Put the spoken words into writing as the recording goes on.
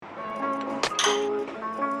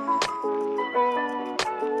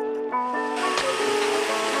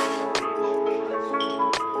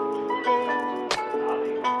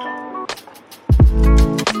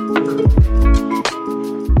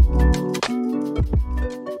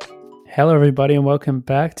Hello, everybody, and welcome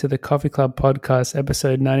back to the Coffee Club Podcast,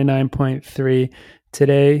 episode 99.3.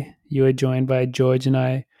 Today, you are joined by George and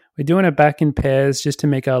I. We're doing it back in pairs just to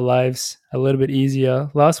make our lives a little bit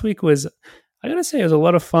easier. Last week was, I gotta say, it was a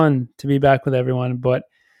lot of fun to be back with everyone, but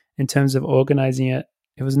in terms of organizing it,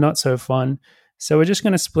 it was not so fun. So we're just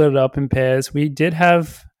going to split it up in pairs. We did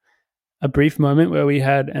have a brief moment where we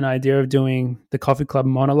had an idea of doing the Coffee Club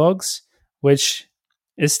monologues, which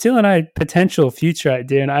is still a potential future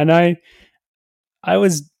idea. And I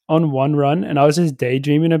was on one run and I was just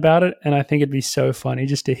daydreaming about it. And I think it'd be so funny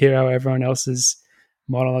just to hear how everyone else's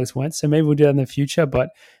monologues went. So maybe we'll do that in the future. But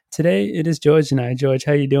today it is George and I. George,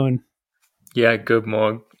 how you doing? Yeah, good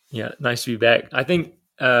morning. Yeah, nice to be back. I think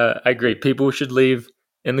I agree. People should leave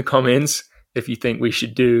in the comments if you think we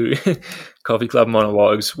should do Coffee Club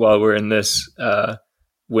monologues while we're in this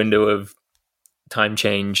window of time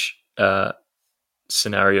change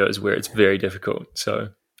scenarios where it's very difficult. So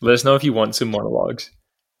let us know if you want some monologues.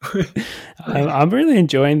 I'm really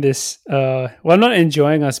enjoying this. I'm not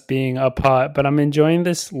enjoying us being apart, but I'm enjoying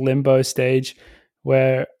this limbo stage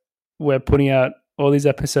where we're putting out all these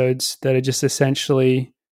episodes that are just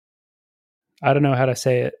essentially, I don't know how to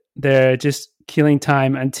say it. They're just killing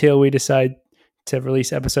time until we decide to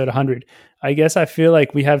release episode 100. I guess I feel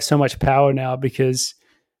like we have so much power now because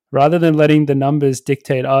rather than letting the numbers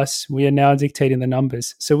dictate us, we are now dictating the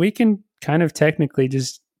numbers. So we can kind of technically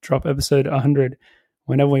just drop episode 100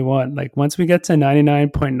 whenever we want. Like once we get to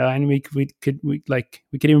 99.9, we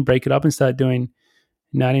could even break it up and start doing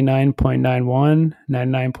 99.91,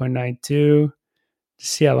 99.92.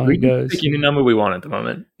 Just see how long it goes. Picking the number we want at the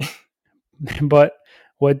moment. But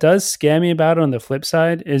what does scare me about it on the flip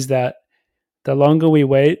side is that the longer we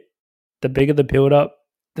wait, the bigger the build up,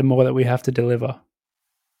 the more that we have to deliver.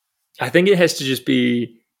 I think it has to just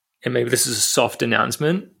be, and maybe this is a soft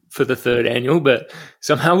announcement for the third annual, but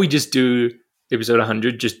somehow we just do episode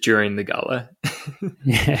 100 just during the gala.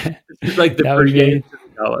 Yeah. It's like the pre-game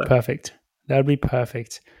gala. Perfect. That would be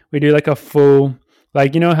perfect. We do like a full,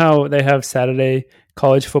 like, you know how they have Saturday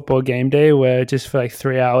college football game day where just for like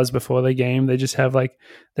 3 hours before the game, they just have like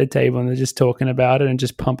the table and they're just talking about it and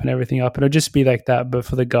just pumping everything up. And it'll just be like that, but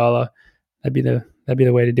for the gala, that'd be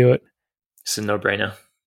the way to do it. It's a no-brainer.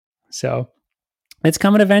 So it's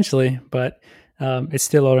coming eventually, but it's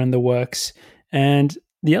still all in the works. And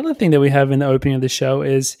the other thing that we have in the opening of the show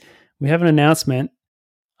is we have an announcement.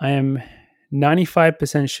 I am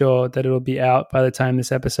 95% sure that it'll be out by the time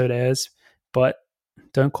this episode airs, but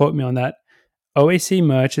don't quote me on that. OAC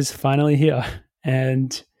merch is finally here,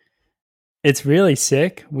 and it's really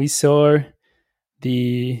sick. We saw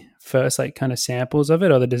the first like kind of samples of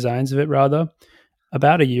it, or the designs of it rather,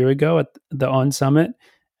 about a year ago at the On Summit,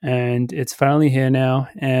 and it's finally here now.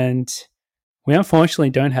 And we unfortunately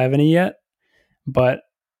don't have any yet, but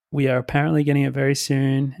we are apparently getting it very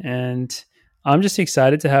soon. And I'm just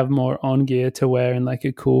excited to have more On gear to wear in like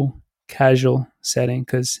a cool casual setting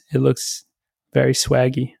because it looks very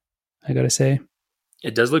swaggy, I gotta say.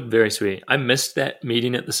 It does look very sweet. I missed that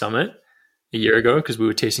meeting at the summit a year ago because we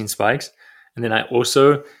were tasting spikes. And then I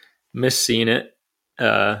also missed seeing it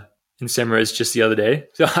in Semrush just the other day.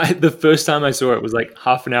 So the first time I saw it was like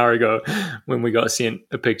half an hour ago when we got sent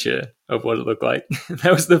a picture of what it looked like.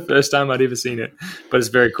 That was the first time I'd ever seen it, but it's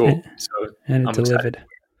very cool. And it delivered. Excited.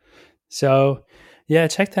 So yeah,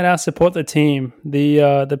 check that out. Support the team.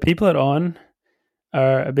 The people at On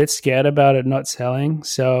are a bit scared about it not selling.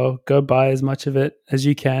 So go buy as much of it as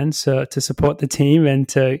you can to support the team and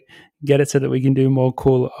to get it so that we can do more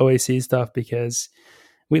cool OAC stuff because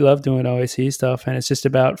we love doing OAC stuff, and it's just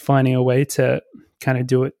about finding a way to kind of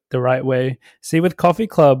do it the right way. See, with Coffee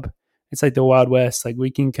Club, it's like the Wild West. Like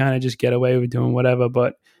we can kind of just get away with doing whatever,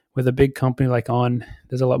 but with a big company like On,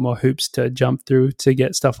 there's a lot more hoops to jump through to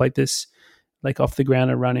get stuff like this like off the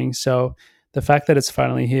ground and running. So the fact that it's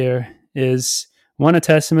finally here is one, a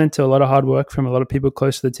testament to a lot of hard work from a lot of people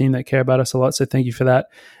close to the team that care about us a lot. So thank you for that.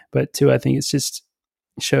 But two, I think it's just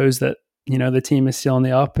shows that, you know, the team is still on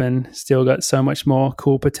the up and still got so much more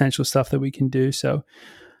cool potential stuff that we can do. So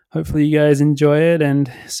hopefully you guys enjoy it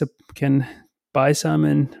and can buy some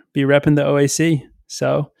and be repping the OAC.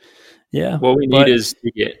 So yeah. What we need is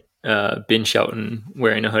to get Ben Shelton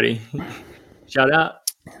wearing a hoodie. Shout out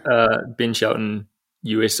Ben Shelton,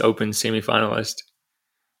 US Open semifinalist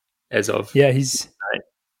as of he's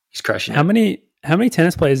crushing it. How many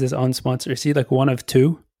tennis players is On sponsor? Is he like one of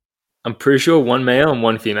two? I'm pretty sure one male and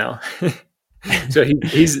one female. So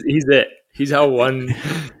he's it. He's our one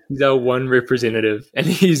representative, and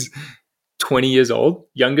he's 20 years old,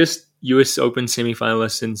 youngest US Open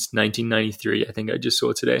semifinalist since 1993. I think I just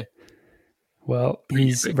saw today. Well,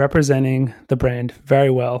 he's representing the brand very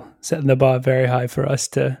well, setting the bar very high for us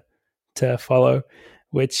to follow.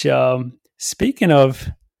 Which, speaking of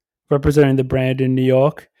representing the brand in New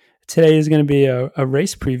York, today is going to be a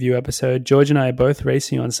race preview episode. George and I are both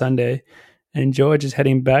racing on Sunday, and George is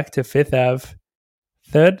heading back to Fifth Ave.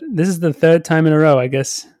 This is the third time in a row, I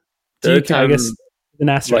guess. Third time, I guess, an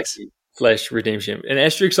asterisk. Flash redemption. An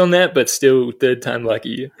asterisk on that, but still third time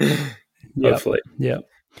lucky. Hopefully. Yeah.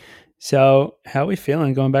 So how are we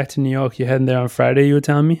feeling going back to New York? You're heading there on Friday, you were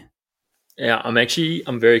telling me? Yeah,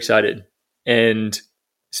 I'm very excited. And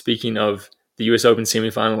speaking of, the US Open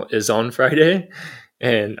semifinal is on Friday.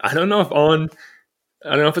 And I don't know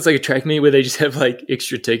if it's like a track meet where they just have like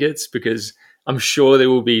extra tickets, because I'm sure there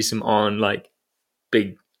will be some on like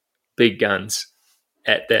big guns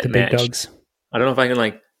at that match. Big dogs. I don't know if I can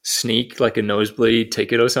like sneak like a nosebleed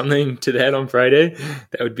ticket or something to that on Friday.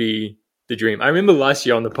 That would be the dream. I remember last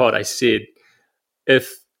year on the pod, I said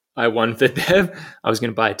if I won Fifth Ave, I was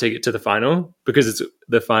going to buy a ticket to the final, because it's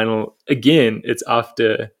the final again. It's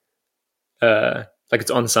after, like it's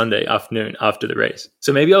on Sunday afternoon after the race.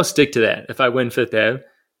 So maybe I'll stick to that. If I win Fifth Ave,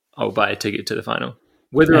 I'll buy a ticket to the final.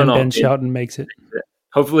 Whether or not Ben Shelton makes it.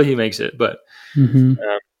 Hopefully he makes it. But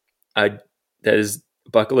that is a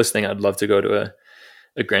bucket list thing. I'd love to go to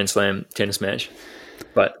a Grand Slam tennis match.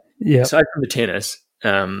 But aside from the tennis,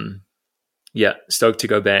 stoked to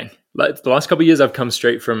go back. Like the last couple of years, I've come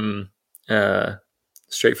straight from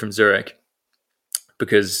Zurich,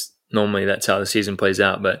 because normally that's how the season plays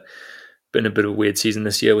out. But been a bit of a weird season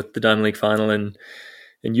this year with the Diamond League final in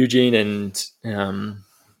Eugene, and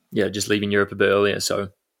just leaving Europe a bit earlier. So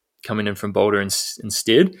coming in from Boulder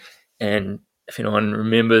instead. And if anyone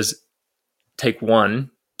remembers, take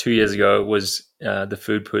 1 2 years ago was the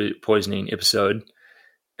food poisoning episode,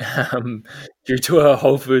 due to a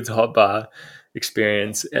Whole Foods hot bar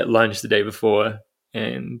experience at lunch the day before.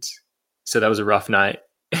 And so that was a rough night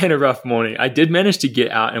and a rough morning. I did manage to get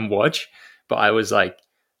out and watch, but I was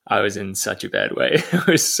in such a bad way. It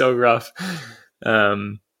was so rough.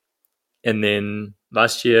 And then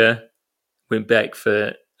last year went back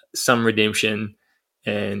for some redemption,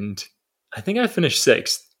 and I think I finished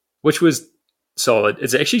 6th, which was solid.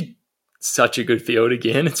 It's actually such a good field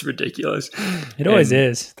again. It's ridiculous. It always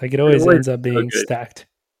is. Like it always ends up being stacked.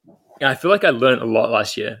 Yeah, I feel like I learned a lot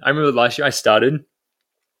last year. I remember last year I started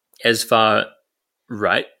as far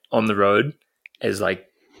right on the road as like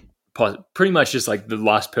pretty much just like the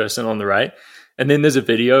last person on the right. And then there's a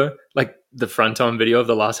video, like the front on video of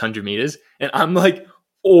the last 100 meters. And I'm like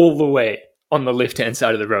all the way on the left-hand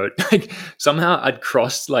side of the road. Like somehow I'd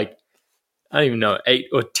crossed like, I don't even know, 8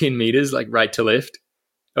 or 10 meters, like right to left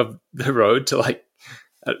of the road to like,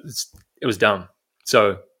 it was dumb.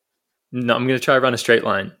 So no, I'm going to try to run a straight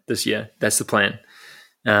line this year. That's the plan.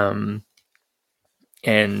 And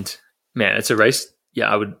man, it's a race.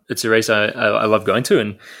 Yeah, it's a race I love going to,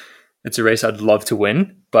 and it's a race I'd love to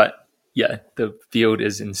win. But yeah, the field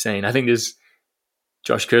is insane. I think there's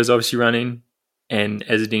Josh Kerr's obviously running, and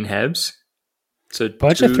Azzedine Habs. So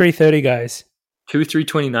bunch of 330 guys. 2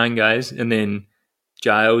 329 guys, and then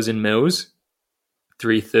Giles and Mills,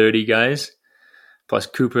 330 guys, plus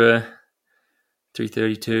Cooper,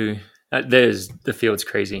 332. The field's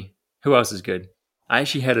crazy. Who else is good? I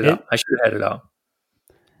actually had it up. I should have had it up.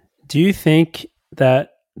 Do you think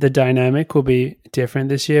that the dynamic will be different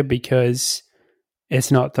this year because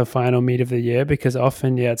it's not the final meet of the year? Because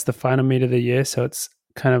often, it's the final meet of the year, so it's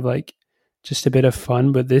kind of like just a bit of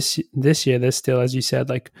fun. But this year, there's still, as you said,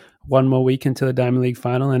 like one more week until the Diamond League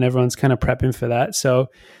final, and everyone's kind of prepping for that. So,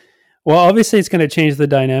 well, obviously it's going to change the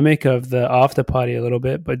dynamic of the after party a little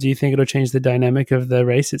bit, but do you think it'll change the dynamic of the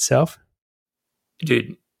race itself?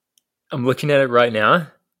 Dude, I'm looking at it right now.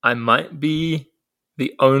 I might be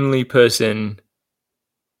the only person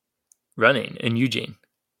running in Eugene.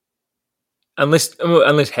 Unless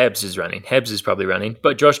Habs is running. Habs is probably running,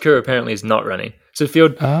 but Josh Kerr apparently is not running. So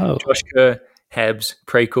field, Josh Kerr, Habs,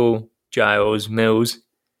 Prakel, Giles, Mills,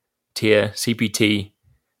 Tier, CPT,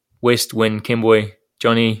 West, Wynn, Kimboy,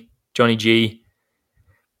 Johnny G,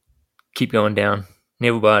 keep going down,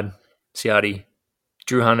 Neville Bard, Ciardi,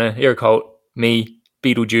 Drew Hunter, Eric Holt, me,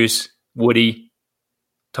 Beetlejuice, Woody,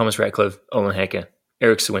 Thomas Ratcliffe, Olin Hacker,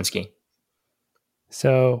 Eric Sawinski.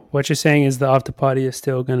 So what you're saying is the after party is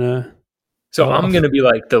still going to... So I'm going to be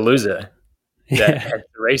like the loser that has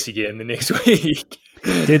to race again the next week.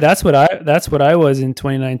 Dude, that's what I was in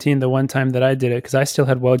 2019, the one time that I did it, because I still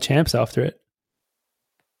had world champs after it.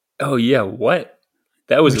 Oh, yeah. What?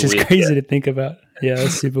 That was Which is crazy to think about. Yeah,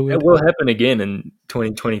 that's super weird. It will happen again in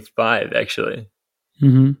 2025, actually.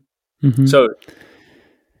 Mm-hmm. Mm-hmm. So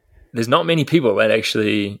there's not many people that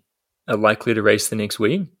actually are likely to race the next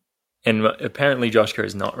week. And apparently Josh Kerr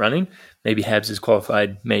is not running. Maybe Habs is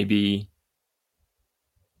qualified. Maybe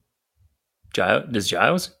does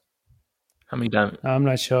Giles? How many times? I'm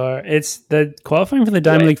not sure. It's the qualifying for the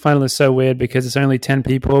Diamond Right. League final is so weird because it's only 10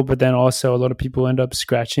 people, but then also a lot of people end up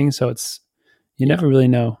scratching. So you never really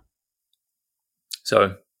know.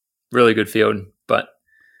 So really good field, but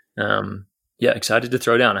excited to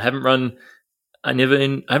throw down. I haven't run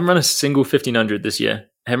a single 1500 this year.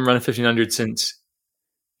 I haven't run a 1500 since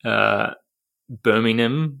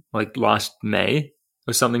Birmingham, like last May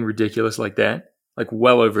or something ridiculous like that. Like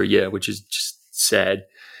well over a year, which is just sad.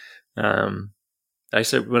 I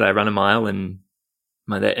said when I run a mile, and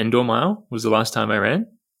that indoor mile was the last time I ran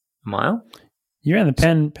a mile. You ran the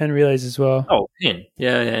Penn relays as well. Oh, Penn.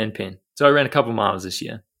 Yeah, and Penn. So I ran a couple miles this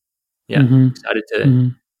year. Yeah, excited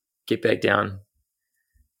to get back down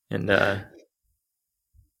and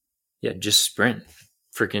just sprint.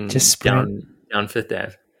 Down Fifth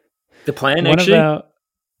Ave. The plan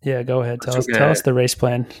go ahead. Tell us the race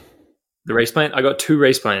plan. The race plan? I got 2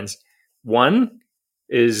 race plans. One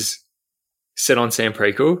is sit on Sam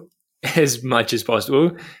Prakel as much as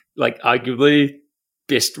possible. Like arguably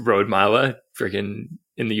best road miler freaking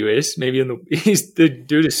in the US. Maybe the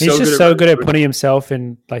dude is so good at putting himself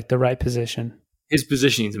in like the right position. His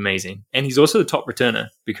positioning is amazing. And he's also the top returner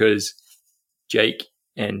because Jake,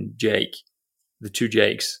 the 2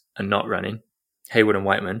 Jakes, are not running. Hayward and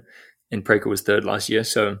Whiteman. And Prakel was 3rd last year.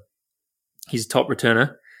 So he's top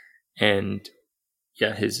returner. And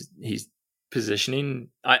yeah, his positioning,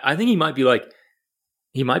 I think he might be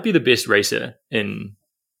the best racer in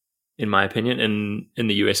my opinion in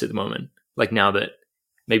the US at the moment. Like now that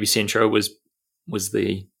maybe Centro was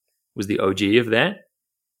the OG of that,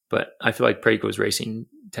 but I feel like Prakel's racing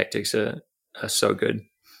tactics are so good.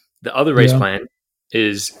 The other race plan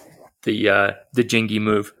is the Jingy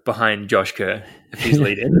move behind Josh Kerr if he's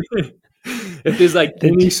leading. If there's like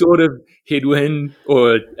any sort of headwind,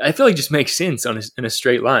 or I feel like it just makes sense in a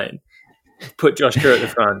straight line. Put Josh Kerr at the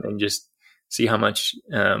front and just see how much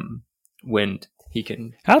wind he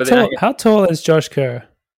can. How tall is Josh Kerr?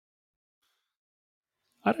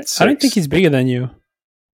 I don't think he's bigger than you.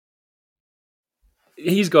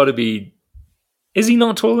 He's got to be. Is he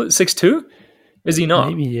not tall at 6'2"? Is he not?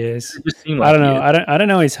 Maybe he is. I don't know. I don't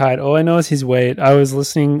know his height. All I know is his weight. I was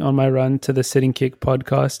listening on my run to the Sit and Kick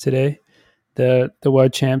podcast today, the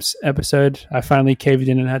World Champs episode. I finally caved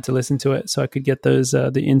in and had to listen to it so I could get those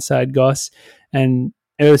the inside goss. And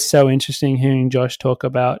it was so interesting hearing Josh talk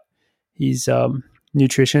about his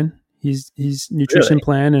nutrition, his nutrition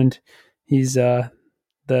plan, and his the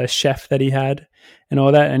chef that he had and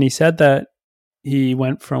all that. And he said that he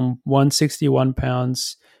went from 161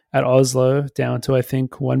 pounds at Oslo down to I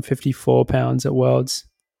think 154 pounds at Worlds.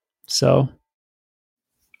 So,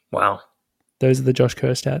 wow, those are the Josh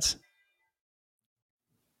Kerr stats.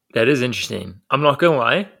 That is interesting. I'm not gonna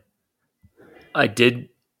lie. I did,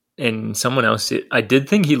 and someone else said, I did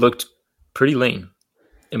think he looked pretty lean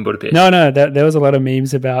in Budapest. No, there was a lot of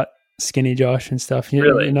memes about skinny Josh and stuff.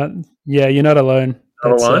 Really? You're not alone.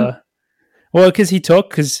 Not alone?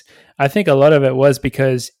 Because I think a lot of it was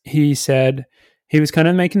because he said he was kind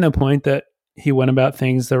of making the point that he went about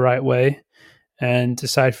things the right way. And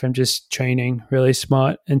aside from just training really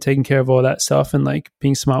smart and taking care of all that stuff and like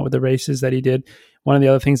being smart with the races that he did, one of the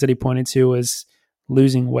other things that he pointed to was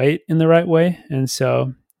losing weight in the right way. And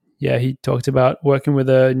so, yeah, he talked about working with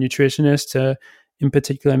a nutritionist to, in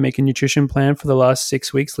particular, make a nutrition plan for the last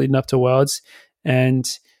 6 weeks leading up to Worlds. And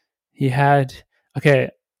he had,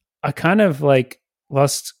 I kind of like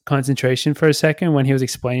lost concentration for a second when he was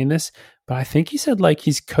explaining this, but I think he said like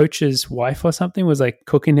his coach's wife or something was like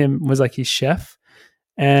cooking him, was like his chef.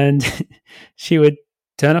 And she would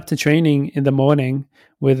turn up to training in the morning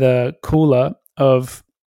with a cooler of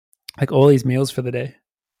like all his meals for the day.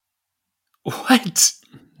 What?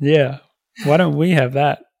 Yeah. Why don't we have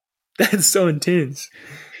that? That's so intense.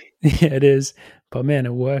 Yeah, it is. But man,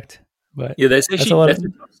 it worked. But yeah, that's a tough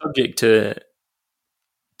subject to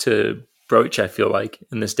broach, I feel like,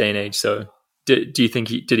 in this day and age. So do you think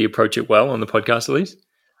did he approach it well on the podcast at least?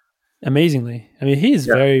 Amazingly. I mean, he is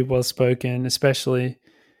very well spoken, especially.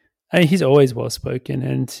 I mean, he's always well spoken,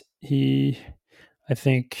 and I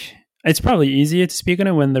think it's probably easier to speak on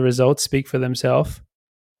it when the results speak for themselves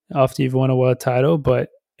after you've won a world title. But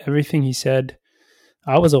everything he said,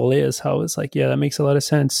 I was all ears. I was like, yeah, that makes a lot of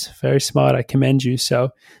sense. Very smart. I commend you.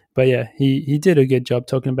 So, but yeah, he did a good job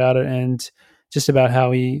talking about it and just about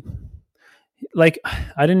how he. Like,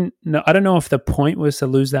 I don't know if the point was to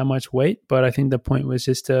lose that much weight, but I think the point was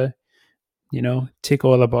just to, tick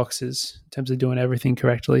all the boxes in terms of doing everything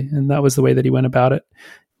correctly. And that was the way that he went about it.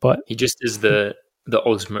 But he just is the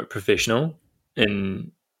ultimate professional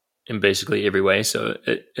in basically every way. So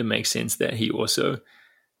it makes sense that he also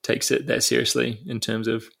takes it that seriously in terms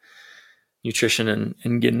of nutrition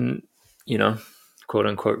and getting, quote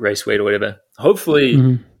unquote race weight or whatever. Hopefully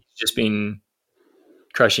mhm. he's just been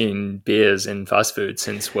crushing beers and fast food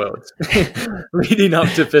since Worlds leading up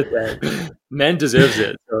to fifth day. Man deserves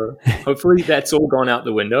it. So hopefully that's all gone out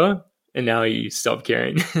the window and now he stopped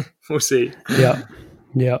caring. We'll see. Yeah,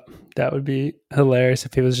 yeah, that would be hilarious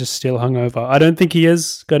if he was just still hungover. I don't think he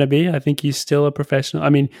is going to be. I think he's still a professional. I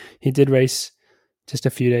mean, he did race just a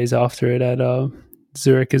few days after it at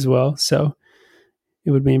Zurich as well, so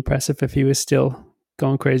it would be impressive if he was still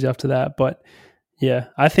going crazy after that. But yeah,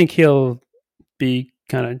 I think he'll be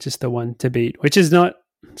kind of just the one to beat, which is not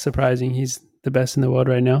surprising. He's the best in the world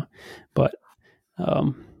right now, but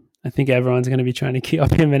I think everyone's going to be trying to keep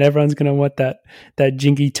up him, and everyone's going to want that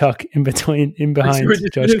jinky tuck in behind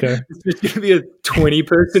Joshko. It's going to be a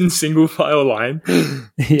 20-person single file line,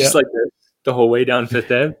 just like this, the whole way down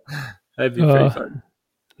Fifth Ave. That'd be pretty fun.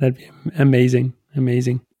 That'd be amazing.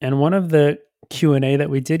 And one of the Q&A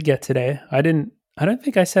that we did get today, I don't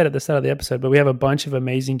think I said at the start of the episode, but we have a bunch of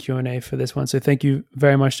amazing Q&A for this one. So thank you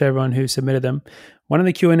very much to everyone who submitted them. One of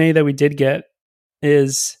the Q&A that we did get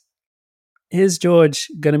is George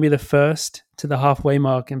going to be the first to the halfway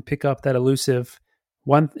mark and pick up that elusive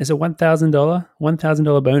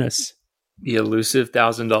 $1,000 bonus? The elusive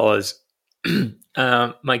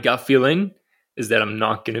 $1,000. My gut feeling is that I'm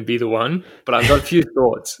not going to be the one, but I've got a few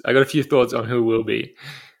thoughts. I got a few thoughts on who will be.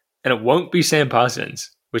 And it won't be Sam Parsons,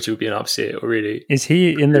 which would be an upset already. Is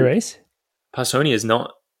he in the race? Parsoni is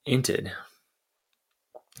not entered.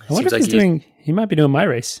 I wonder if he might be doing my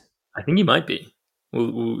race. I think he might be.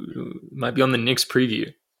 We'll might be on the next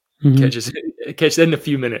preview. Mm-hmm. Catch that in a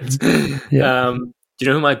few minutes. Yeah. Do you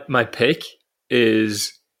know who my pick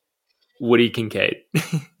is? Woody Kincaid.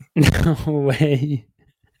 No way.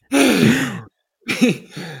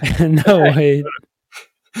 No way.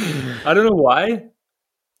 I don't know why.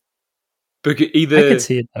 Because I could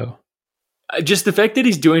see it though. Just the fact that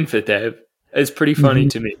he's doing Fifth Ave is pretty funny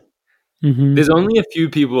to me. Mm-hmm. There's only a few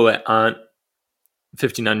people that aren't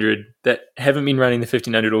 1500 that haven't been running the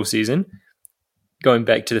 1500 all season. Going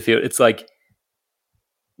back to the field, it's like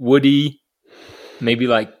Woody, maybe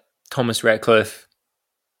like Thomas Ratcliffe,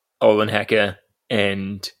 Olin Hacker,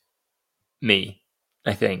 and me.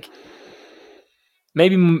 I think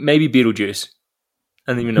maybe Beetlejuice.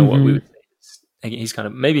 I don't even know what we would say. He's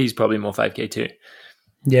he's probably more 5K too.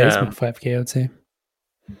 Yeah, he's more 5K, I would say.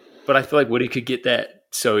 But I feel like Woody could get that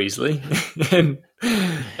so easily. and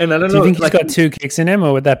I don't know. Do you think he's got 2 kicks in him,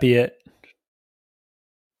 or would that be it?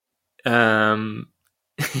 I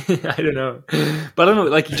don't know. But I don't know.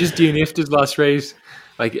 Like, he just DNF'd his last race.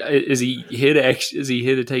 Like, is he here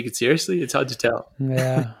to take it seriously? It's hard to tell.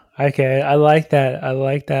 Yeah. Okay. I like that. I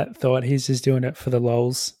like that thought. He's just doing it for the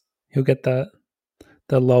lols. He'll get the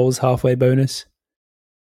lols halfway bonus.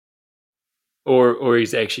 Or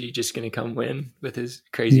he's actually just going to come win with his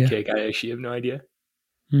crazy kick. I actually have no idea.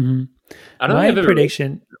 Mm-hmm. I don't have a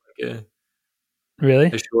prediction. Really?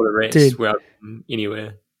 A shorter race. Dude. Where I've been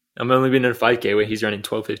anywhere. I've only been in a 5K where he's running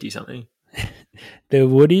 12:50 something. The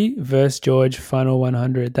Woody versus George final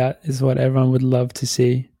 100. That is what everyone would love to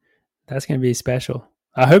see. That's going to be special.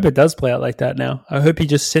 I hope it does play out like that now. I hope he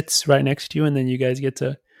just sits right next to you and then you guys get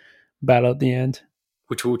to battle at the end.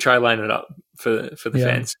 Which we'll try line it up for the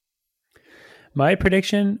fans. My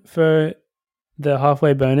prediction for the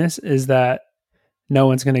halfway bonus is that no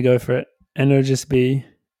one's going to go for it. And it'll just be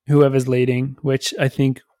whoever's leading, which I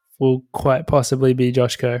think will quite possibly be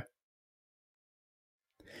Josh Kerr.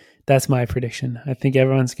 That's my prediction. I think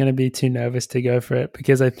everyone's going to be too nervous to go for it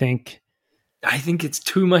because I think it's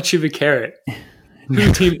too much of a carrot.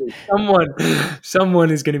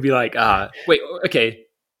 Someone is going to be like, wait, okay,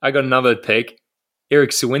 I got another pick.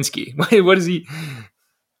 Eric Sawinski. What is he?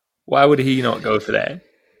 Why would he not go for that?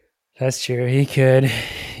 That's true. He could.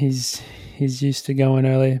 He's used to going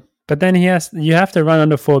early. But then you have to run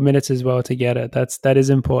under 4 minutes as well to get it. that is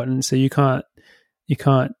important. So you can't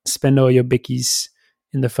spend all your bickies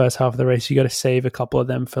in the first half of the race. You got to save a couple of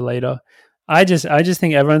them for later. I just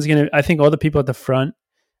think everyone's going to, I think all the people at the front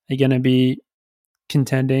are going to be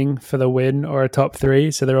contending for the win or a top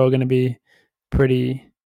 3. So they're all going to be pretty,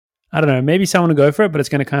 I don't know, maybe someone will go for it, but it's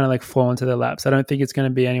going to kind of like fall into their laps. I don't think it's going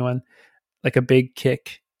to be anyone like a big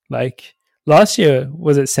kick. Like last year,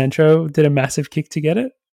 was it Centro did a massive kick to get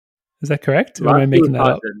it? Is that correct? Or am I making that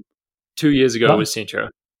up? 2 years ago was Centro.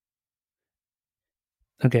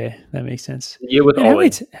 Okay, that makes sense. The year with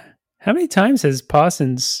Ollie. How many times has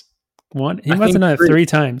Parsons won? He must have done it 3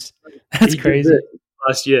 times. That's crazy.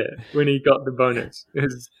 last year when he got the bonus.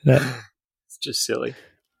 That It's just silly.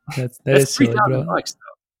 that That's is silly, bro. $3,000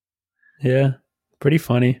 Yeah, pretty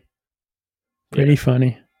funny. though. Pretty Yeah,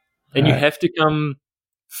 funny. and All you right. have to come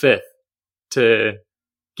fifth to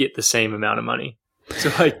get the same amount of money. So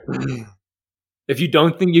like, if you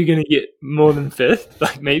don't think you're gonna get more than fifth,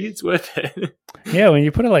 like maybe it's worth it. Yeah, when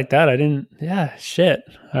you put it like that, I didn't. Yeah, shit.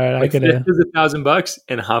 All right, I Like fifth gotta. is $1,000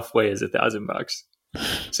 and halfway is $1,000.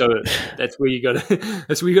 So that's where you gotta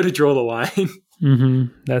that's where you gotta draw the line.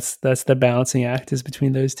 That's the balancing act is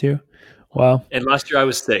between those two. Wow. And last year I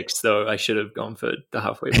was sixth, so I should have gone for the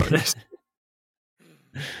halfway bonus.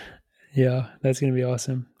 Yeah, that's gonna be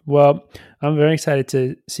awesome. Well, I'm very excited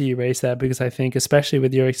to see you race that because I think, especially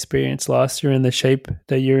with your experience last year and the shape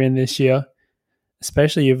that you're in this year,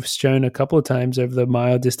 especially you've shown a couple of times over the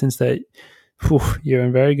mile distance that you're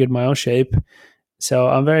in very good mile shape. So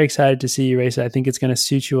I'm very excited to see you race it. I think it's going to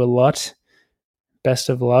suit you a lot. Best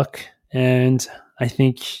of luck. And I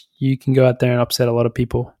think you can go out there and upset a lot of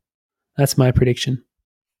people. That's my prediction.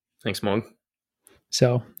 Thanks, Mog.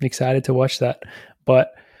 So excited to watch that.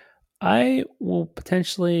 But I will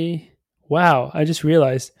potentially, wow, I just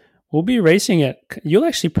realized we'll be racing it. You'll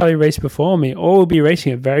actually probably race before me, or we'll be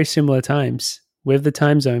racing at very similar times with the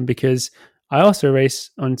time zone because I also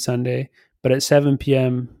race on Sunday, but at 7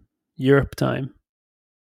 p.m. Europe time.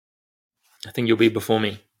 I think you'll be before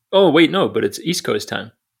me. Oh, wait, no, but it's East Coast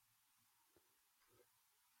time.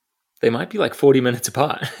 They might be like 40 minutes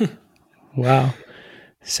apart. Wow.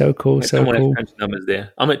 So cool. So Someone have cool. crunch numbers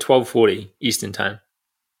there. I'm at 12:40 Eastern time.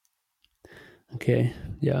 Okay.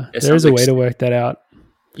 Yeah. It There is sounds a like way to work that out,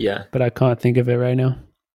 yeah. but I can't think of it right now.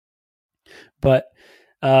 But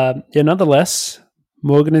yeah, nonetheless,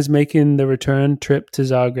 Morgan is making the return trip to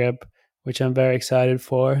Zagreb, which I'm very excited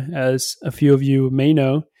for. As a few of you may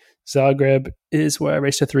know, Zagreb is where I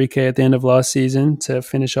raced a 3K at the end of last season to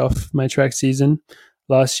finish off my track season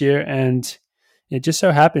last year. And it just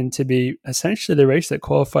so happened to be essentially the race that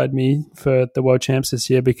qualified me for the World Champs this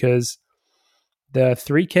year because the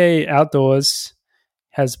 3K outdoors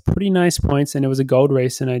has pretty nice points and it was a gold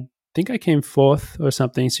race. And I think I came fourth or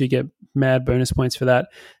something. So you get mad bonus points for that.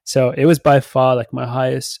 So it was by far like my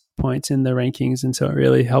highest points in the rankings. And so it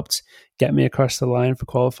really helped get me across the line for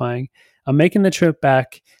qualifying. I'm making the trip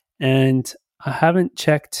back and I haven't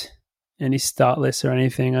checked any start lists or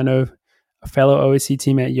anything. I know a fellow OEC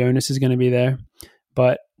teammate, Jonas, is going to be there.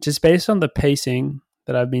 But just based on the pacing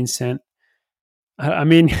that I've been sent, I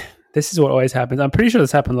mean, this is what always happens. I'm pretty sure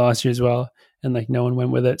this happened last year as well. And like no one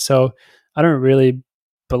went with it. So I don't really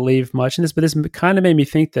believe much in this, but this kind of made me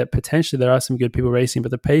think that potentially there are some good people racing,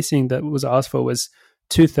 but the pacing that was asked for was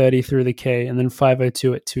 2:30 through the K and then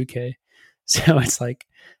 5:02 at 2K. So it's like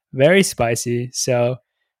very spicy. So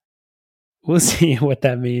we'll see what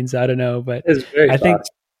that means. I don't know, but It's very I fast. think,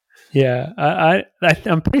 yeah,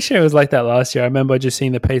 I'm pretty sure it was like that last year. I remember just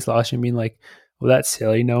seeing the pace last year and being like, well, that's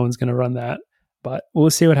silly. No one's going to run that. But we'll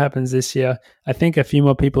see what happens this year. I think a few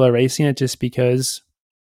more people are racing it just because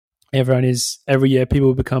every year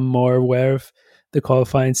people become more aware of the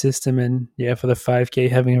qualifying system. And yeah, for the 5K,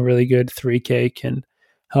 having a really good 3K can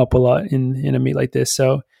help a lot in a meet like this.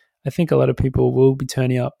 So I think a lot of people will be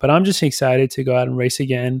turning up. But I'm just excited to go out and race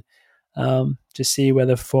again. Just see where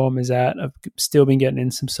the form is at. I've still been getting in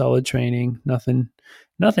some solid training,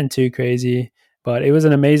 nothing too crazy, but it was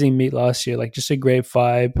an amazing meet last year. Like just a great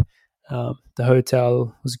vibe. The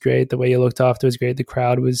hotel was great. The way you looked after was great. The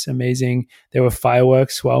crowd was amazing. There were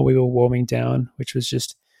fireworks while we were warming down, which was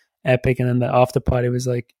just epic. And then the after party was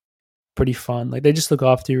like pretty fun. Like they just look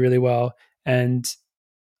after you really well. And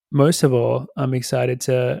most of all, I'm excited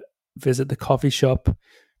to visit the coffee shop.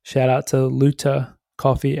 Shout out to Luta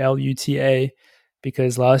Coffee, Luta,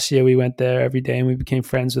 because last year we went there every day and we became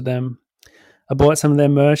friends with them. I bought some of their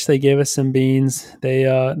merch. They gave us some beans.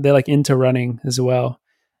 They're like into running as well,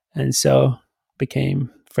 and so became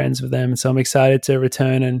friends with them. And so I'm excited to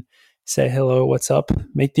return and say hello, what's up,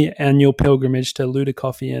 make the annual pilgrimage to Luta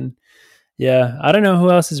Coffee. And yeah, I don't know who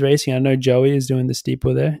else is racing. I know Joey is doing the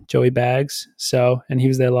steeple there, Joey Bags. So, and he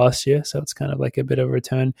was there last year. So it's kind of like a bit of a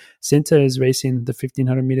return. Cinta is racing the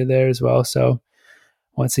 1500 meter there as well. So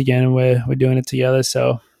once again, we're doing it together.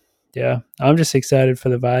 So yeah, I'm just excited for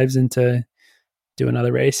the vibes and to do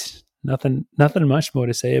another race. Nothing much more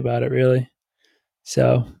to say about it really.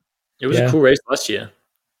 So It was yeah. a cool race last year.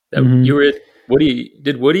 Mhm. You were at Woody.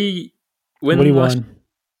 Did Woody win Woody last won.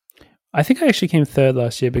 I think I actually came third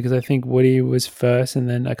last year because I think Woody was first and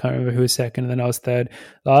then I can't remember who was second and then I was third.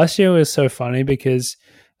 Last year was so funny because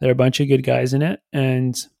there are a bunch of good guys in it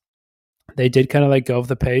and they did kind of like go off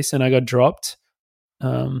the pace and I got dropped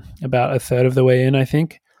about a third of the way in, I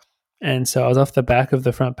think. and so I was off the back of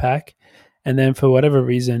the front pack, and then for whatever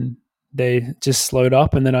reason they just slowed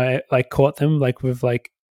up, and then I like caught them like with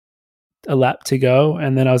like a lap to go,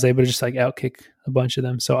 and then I was able to just like outkick a bunch of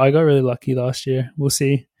them. So I got really lucky last year. We'll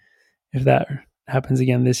see if that happens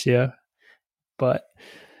again this year, but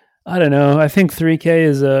I don't know. I think 3K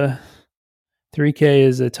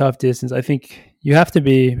is a tough distance. I think you have to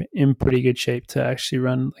be in pretty good shape to actually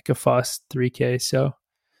run like a fast 3K. So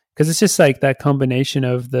because it's just like that combination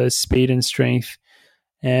of the speed and strength,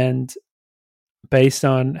 and based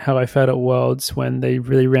on how I felt at Worlds when they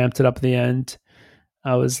really ramped it up at the end,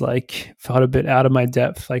 I was like felt a bit out of my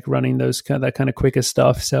depth, like running that kind of quicker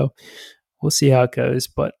stuff. So we'll see how it goes.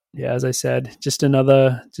 But yeah, as I said, just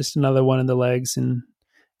another one in the legs, and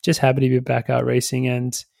just happy to be back out racing.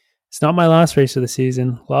 And it's not my last race of the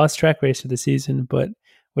season, last track race of the season, but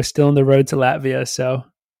we're still on the road to Latvia. So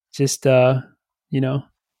just So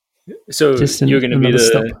just you're going to be another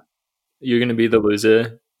stop. the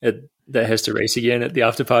loser that has to race again at the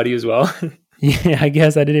after party as well. Yeah, I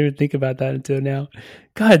guess I didn't even think about that until now.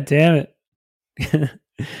 God damn it.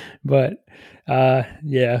 But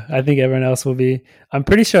yeah, I think everyone else will be. I'm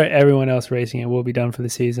pretty sure everyone else racing it will be done for the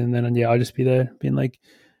season. Then yeah, I'll just be there being like,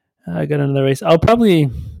 I got another race. I'll probably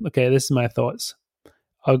this is my thoughts.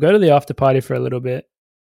 I'll go to the after party for a little bit.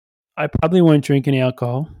 I probably won't drink any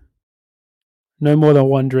alcohol, no more than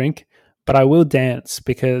one drink, but I will dance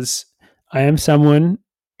because I am someone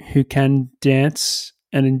who can dance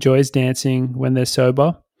and enjoys dancing when they're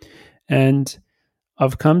sober. And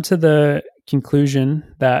I've come to the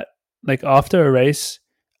conclusion that like after a race,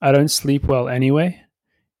 I don't sleep well anyway.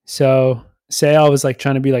 So say I was like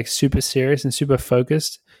trying to be like super serious and super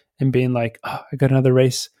focused and being like, oh, I got another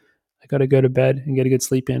race. I got to go to bed and get a good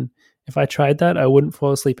sleep in. If I tried that, I wouldn't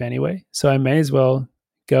fall asleep anyway. So I may as well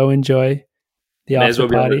go enjoy the after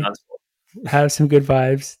party, have some good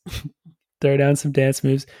vibes, throw down some dance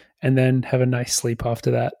moves, and then have a nice sleep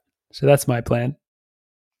after that. So that's my plan.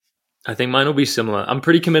 I think mine will be similar. I'm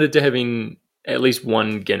pretty committed to having at least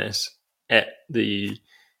one Guinness at the.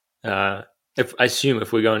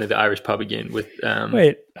 If we're going to the Irish pub again with.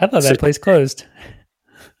 Wait, I thought that place closed.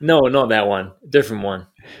 No, not that one. Different one.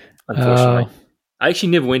 Unfortunately, I actually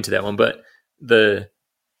never went to that one. But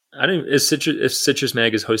if Citrus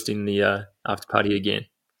Mag is hosting the after party again,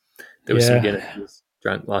 there was some Guinness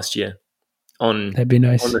drunk last year that'd be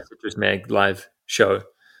nice on the Citrus Mag live show.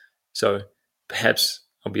 So perhaps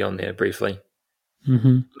I'll be on there briefly.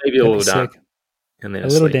 Mm-hmm. Maybe a little dance, and then a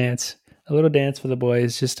little dance for the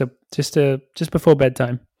boys, just before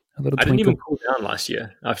bedtime. A little. I didn't even cool down last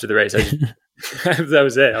year after the race. That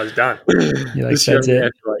was it. I was done. This year I'm gonna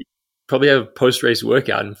have to probably have a post race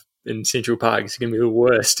workout in Central Park. It's gonna be the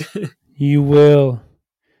worst. You will.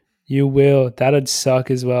 That'd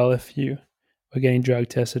suck as well if you were getting drug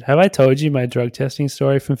tested. Have I told you my drug testing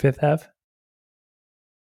story from Fifth Ave?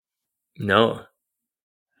 No.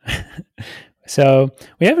 So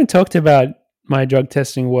we haven't talked about my drug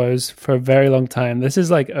testing woes for a very long time. This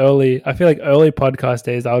is like early podcast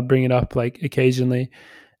days. I would bring it up like occasionally.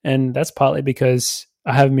 And that's partly because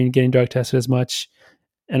I haven't been getting drug tested as much.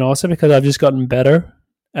 And also because I've just gotten better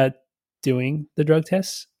at doing the drug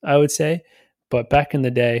tests, I would say. But back in the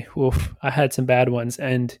day, I had some bad ones.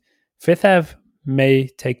 And Fifth Ave may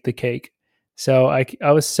take the cake. So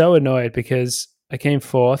I was so annoyed because I came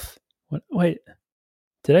fourth. Wait,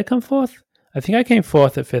 did I come fourth? I think I came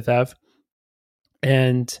fourth at Fifth Ave.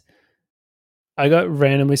 And I got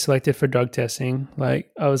randomly selected for drug testing.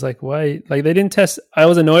 Like, I was like, why? Like, they didn't test. I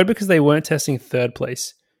was annoyed because they weren't testing third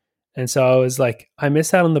place. And so I was like, I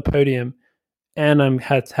missed out on the podium and I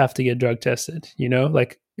have to get drug tested, you know?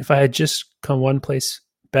 Like, if I had just come one place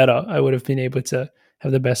better, I would have been able to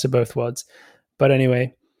have the best of both worlds. But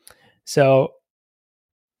anyway, so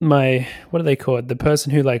what are they called? The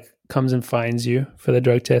person who like comes and finds you for the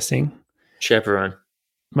drug testing. Chaperone.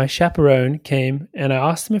 My chaperone came and I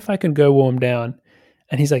asked him if I could go warm down.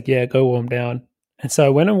 And he's like, yeah, go warm down. And so I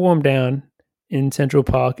went and warmed down in Central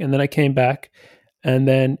Park. And then I came back and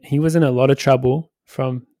then he was in a lot of trouble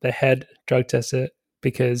from the head drug tester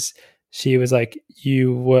because she was like,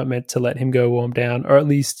 you weren't meant to let him go warm down, or at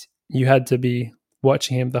least you had to be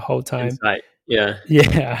watching him the whole time. Inside. Yeah.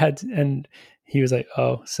 Yeah, I had to, and he was like,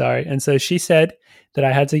 oh, sorry. And so she said that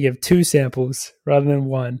I had to give 2 samples rather than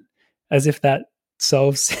 1, as if that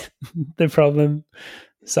solves the problem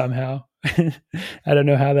somehow. I don't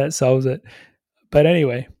know how that solves it. But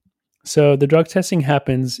anyway, so the drug testing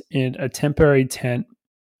happens in a temporary tent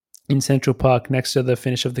in Central Park next to the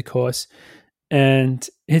finish of the course. And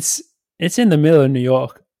it's in the middle of New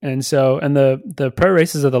York. And so, and the pro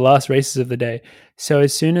races are the last races of the day. So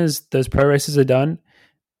as soon as those pro races are done,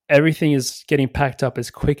 everything is getting packed up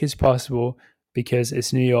as quick as possible because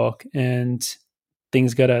it's New York and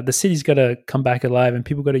the city's gotta come back alive and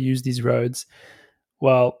people gotta use these roads.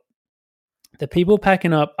 Well, the people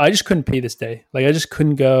packing up, I just couldn't pee this day. Like I just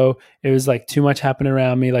couldn't go. It was like too much happening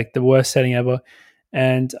around me, like the worst setting ever.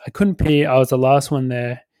 And I couldn't pee. I was the last one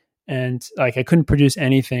there. And like I couldn't produce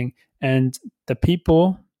anything. And the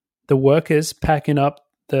people, the workers packing up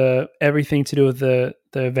the everything to do with the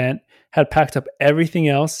event had packed up everything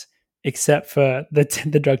else except for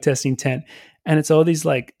the drug testing tent. And it's all these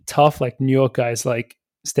like tough, like New York guys like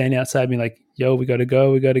standing outside me like, yo, we gotta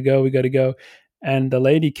go, we gotta go, we gotta go. And the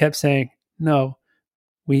lady kept saying, no,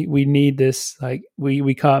 we need this. Like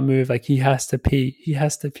we can't move. Like he has to pee. He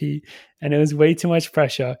has to pee. And it was way too much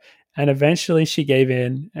pressure. And eventually she gave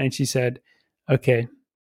in and she said, okay,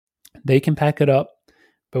 they can pack it up,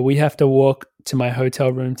 but we have to walk to my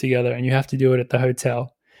hotel room together and you have to do it at the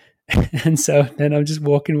hotel. And so then I'm just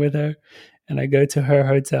walking with her and I go to her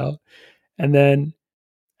hotel. And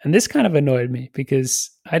this kind of annoyed me because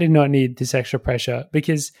I did not need this extra pressure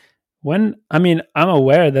because I'm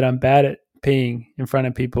aware that I'm bad at peeing in front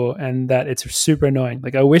of people and that it's super annoying.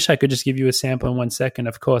 Like I wish I could just give you a sample in 1 second.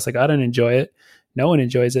 Of course, like I don't enjoy it. No one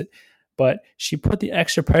enjoys it. But she put the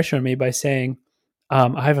extra pressure on me by saying,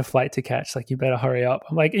 I have a flight to catch. Like you better hurry up.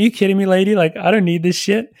 I'm like, are you kidding me, lady? Like I don't need this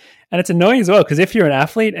shit. And it's annoying as well because if you're an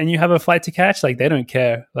athlete and you have a flight to catch, like they don't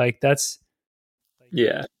care. Like that's,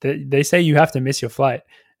 Yeah. they say you have to miss your flight.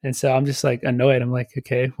 And so I'm just like annoyed. I'm like,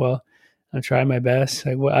 okay, well, I'm trying my best.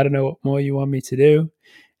 Like, well, I don't know what more you want me to do.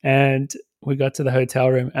 And we got to the hotel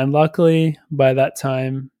room. And luckily, by that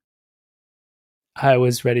time, I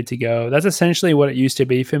was ready to go. That's essentially what it used to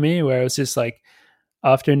be for me, where it was just like,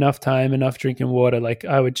 after enough time, enough drinking water, like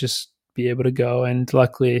I would just be able to go. And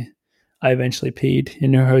luckily, I eventually peed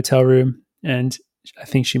in her hotel room. And I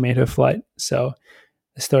think she made her flight. So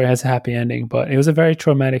the story has a happy ending. But it was a very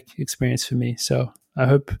traumatic experience for me. So I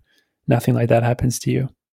hope nothing like that happens to you.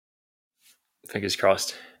 Fingers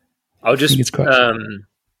crossed. I'll just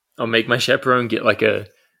I'll make my chaperone get like a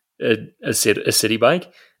city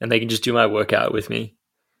bike, and they can just do my workout with me.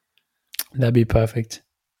 That'd be perfect.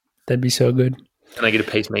 That'd be so good. And I get a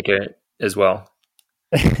pacemaker as well.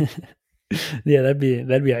 Yeah, that'd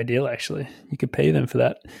be ideal. Actually, you could pay them for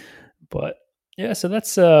that. But yeah, so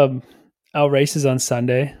that's our races on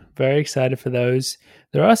Sunday. Very excited for those.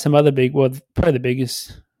 There are some other probably the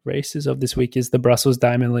biggest races of this week is the Brussels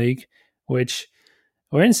Diamond League, which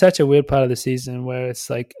we're in such a weird part of the season where it's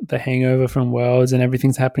like the hangover from Worlds and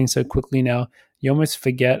everything's happening so quickly now. You almost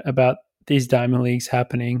forget about these Diamond Leagues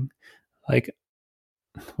happening. Like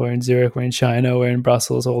we're in Zurich, we're in China, we're in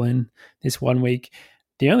Brussels, all in this 1 week.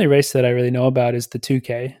 The only race that I really know about is the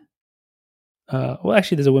 2K. Well,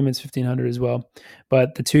 actually, there's a women's 1500 as well.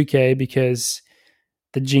 But the 2K, because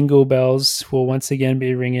the jingle bells will once again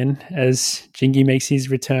be ringing as Jingy makes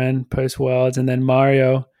his return post-Worlds. And then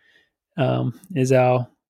Mario is our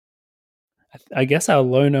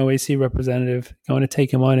lone OAC representative going to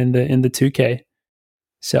take him on in the 2K.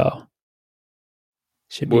 So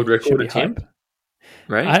should be hype.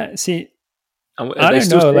 Right? I don't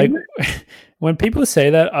know. Like when people say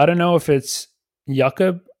that, I don't know if it's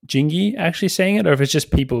Jakob Jingy actually saying it or if it's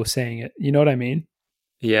just people saying it. You know what I mean?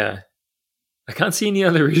 Yeah. I can't see any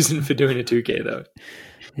other reason for doing a 2K though.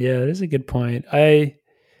 Yeah, that is a good point.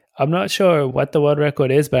 I'm not sure what the world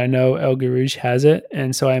record is, but I know El Garouche has it.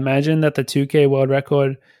 And so I imagine that the 2K world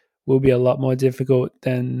record will be a lot more difficult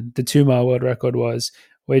than the 2-mile world record was,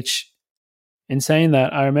 which in saying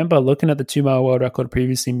that, I remember looking at the 2-mile world record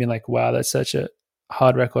previously and being like, wow, that's such a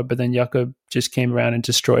hard record. But then Jakob just came around and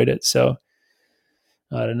destroyed it. So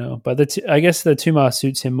I don't know. But I guess the 2-mile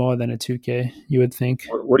suits him more than a 2K, you would think.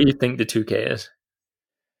 What do you think the 2K is?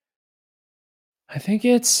 I think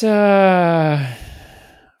it's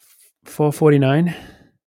 4:49.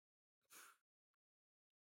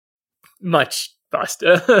 Much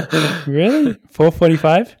faster. Really?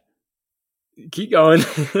 4:45? Keep going.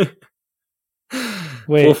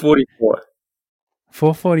 Wait. 4:44.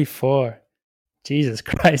 4:44. Jesus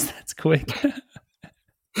Christ, that's quick.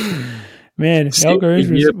 Man, El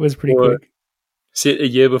Garouche was pretty quick. Set a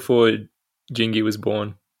year before Jingy was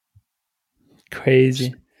born.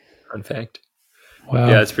 Crazy. Fun fact. Wow.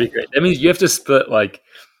 Yeah, it's pretty great. That means you have to split like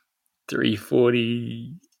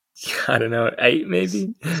 340, I don't know, 8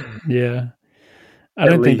 maybe? Yeah. I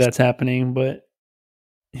don't think that's happening, but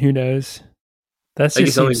who knows? That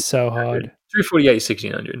just seems so hard. 348,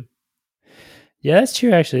 1600. Yeah, that's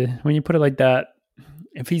true, actually. When you put it like that,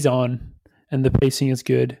 if he's on and the pacing is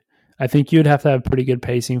good, I think you'd have to have pretty good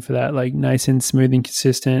pacing for that, like nice and smooth and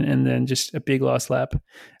consistent, and then just a big last lap.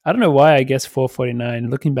 I don't know why I guess 4:49.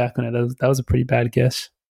 Looking back on it, that was a pretty bad guess.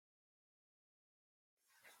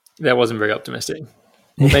 That wasn't very optimistic.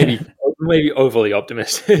 Or maybe overly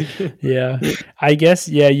optimistic. Yeah. I guess,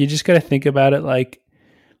 yeah, you just got to think about it like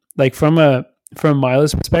from a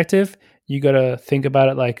miler's perspective, you got to think about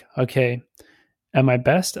it like, okay, at my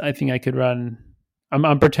best, I think I could run.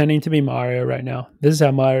 I'm pretending to be Mario right now. This is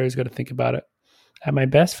how Mario's got to think about it. At my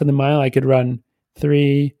best for the mile, I could run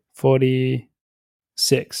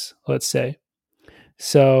 3:46, let's say.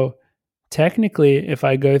 So technically, if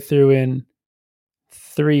I go through in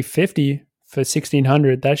 3:50 for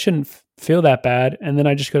 1600, that shouldn't feel that bad. And then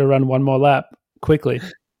I just got to run one more lap quickly.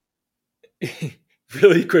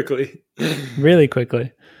 Really quickly. Really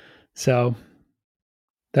quickly. So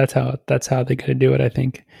that's how they're going to do it, I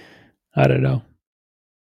think. I don't know.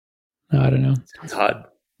 It's hard.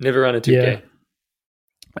 Never run a 2K. Yeah.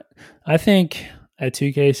 I think a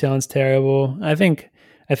 2K sounds terrible. I think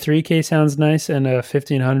a 3K sounds nice and a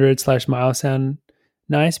 1500/mile sound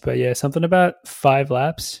nice. But yeah, something about 5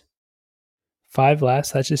 laps. 5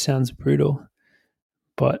 laps, that just sounds brutal.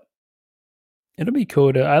 But it'll be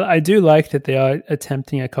cool to. I do like that they are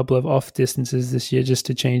attempting a couple of off distances this year just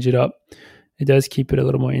to change it up. It does keep it a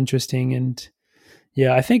little more interesting. And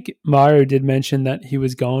yeah, I think Mario did mention that he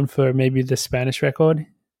was going for maybe the Spanish record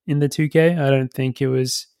in the 2K. I don't think it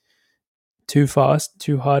was too fast,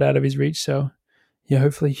 too hard out of his reach. So yeah,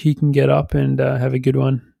 hopefully he can get up and have a good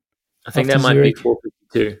one. I think that might Zurich. be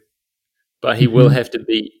 4:52, but he will have to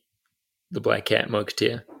beat the Black Cat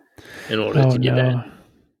Moketeer in order to get that.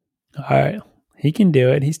 All right, he can do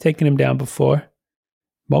it. He's taken him down before,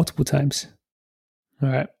 multiple times. All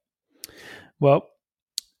right. Well,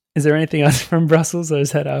 is there anything else from Brussels, or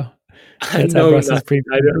is that our? I don't know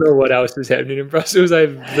what else is happening in Brussels. I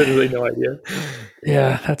have literally no idea.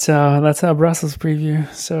 Yeah, that's our Brussels preview.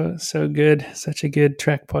 So good, such a good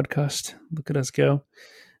track podcast. Look at us go.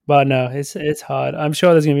 But no, it's hard. I'm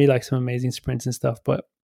sure there's gonna be like some amazing sprints and stuff, but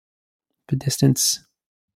for distance,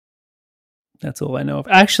 that's all I know of.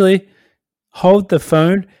 Actually, hold the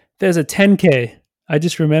phone. There's a 10K. I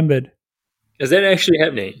just remembered. Is that actually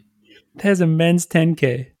happening? There's a men's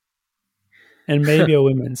 10K, and maybe a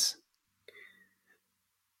women's.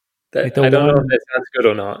 I don't know if that sounds good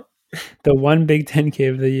or not. The one big 10K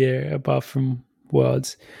of the year, apart from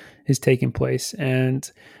Worlds, is taking place,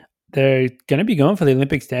 and they're going to be going for the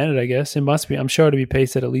Olympic standard, I guess. It must be. I'm sure to be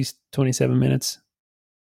paced at least 27 minutes.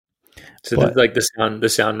 So this is like the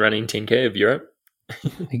sound running 10K of Europe?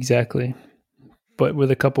 Exactly. But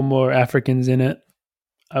with a couple more Africans in it,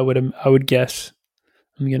 I would guess.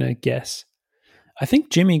 I'm going to guess. I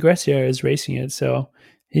think Jimmy Gressier is racing it, so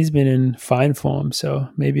he's been in fine form, so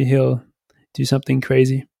maybe he'll do something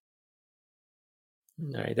crazy.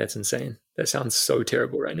 All right, that's insane. That sounds so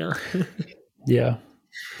terrible right now. Yeah,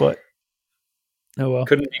 but oh well.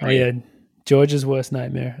 Couldn't be me. Yeah, George's worst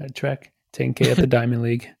nightmare at track 10K at the Diamond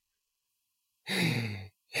League.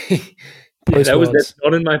 That's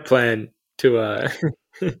not in my plan to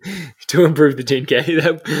to improve the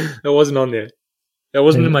 10K. That wasn't on there. That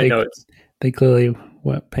wasn't in my notes. They clearly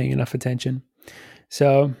weren't paying enough attention.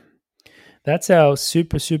 So that's our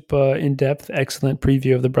super, super in-depth, excellent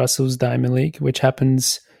preview of the Brussels Diamond League, which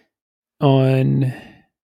happens on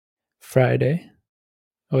Friday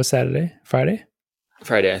or Saturday? Friday?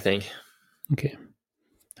 Friday, I think. Okay.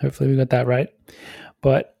 Hopefully we got that right.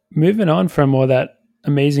 But moving on from all that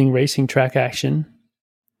amazing racing track action,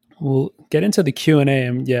 we'll get into the Q&A.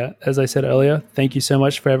 And yeah, as I said earlier, thank you so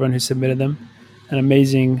much for everyone who submitted them. An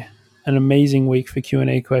amazing week for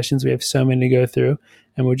Q&A questions. We have so many to go through,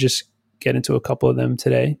 and we'll just get into a couple of them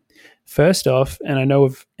today. First off, and I know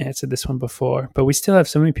we've answered this one before, but we still have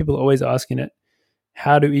so many people always asking it,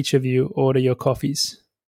 how do each of you order your coffees?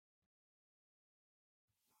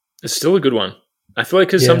 It's still a good one. I feel like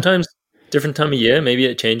because sometimes different time of year, maybe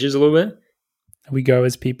it changes a little bit. We go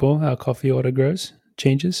as people, our coffee order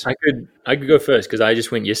changes. I could go first because I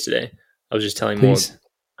just went yesterday. I was just telling Please.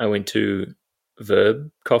 I went to Verb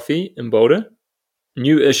Coffee in Boulder,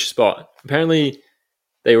 new-ish spot. Apparently,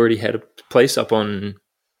 they already had a place up on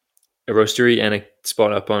a roastery and a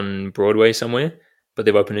spot up on Broadway somewhere, but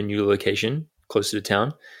they've opened a new location closer to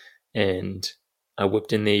town. And I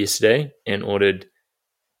whipped in there yesterday and ordered.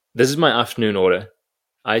 This is my afternoon order: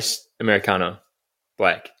 iced Americano,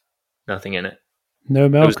 black, nothing in it. No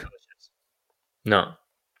milk.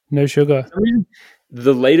 No sugar.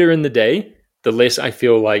 The later in the day, the less I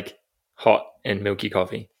feel like hot and milky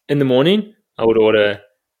coffee. In the morning, I would order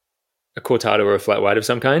a cortado or a flat white of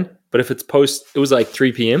some kind. But if it's it was like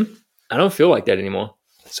 3 p.m., I don't feel like that anymore.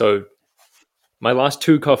 So My last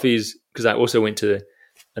two coffees, because I also went to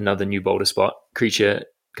another New Boulder spot,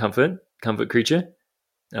 Comfort Creature.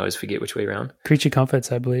 I always forget which way around. Creature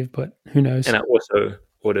Comforts, I believe, but who knows? And I also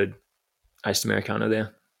ordered iced Americano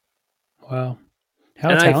there. Wow. How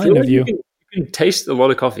And I feel Italian like of you. you can taste a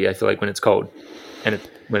lot of coffee, I feel like, when it's cold and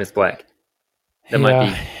when it's black. That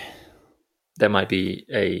might be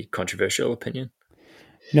a controversial opinion.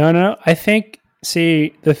 No. I think,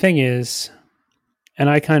 see, the thing is, and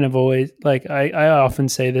I kind of always, like, I often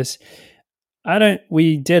say this,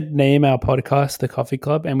 we did name our podcast The Coffee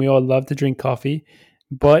Club, and we all love to drink coffee,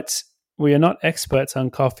 but we are not experts on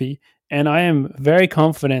coffee. And I am very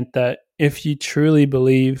confident that if you truly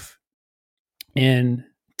believe in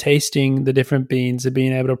tasting the different beans and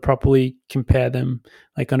being able to properly compare them,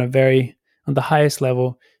 like on the highest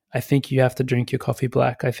level, I think you have to drink your coffee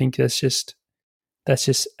black. I think that's just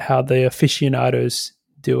how the aficionados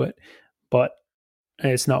do it. But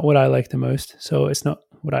it's not what I like the most, so it's not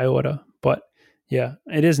what I order. But yeah,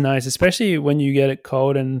 it is nice, especially when you get it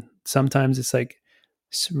cold and sometimes it's like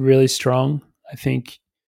really strong. I think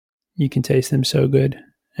you can taste them so good,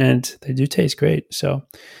 and they do taste great. So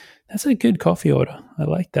that's a good coffee order. I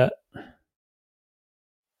like that.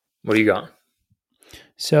 What do you got?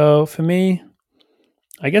 So for me,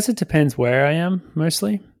 I guess it depends where I am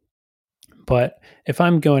mostly. But if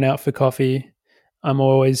I'm going out for coffee, I'm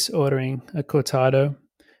always ordering a cortado.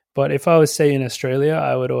 But if I was, say, in Australia,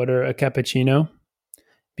 I would order a cappuccino,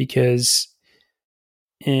 because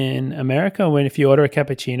in America, if you order a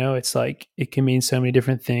cappuccino, it's like it can mean so many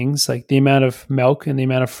different things. Like the amount of milk and the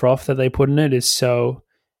amount of froth that they put in it is so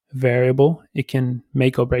variable. It can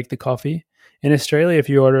make or break the coffee. In Australia, if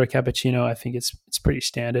you order a cappuccino, I think it's pretty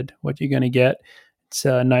standard what you're going to get. It's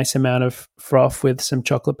a nice amount of froth with some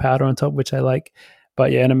chocolate powder on top, which I like.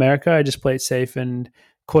 But yeah, in America, I just play it safe. And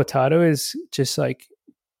cortado is just like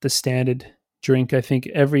the standard drink. I think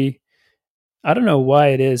I don't know why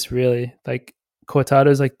it is really. Like cortado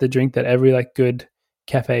is like the drink that every like good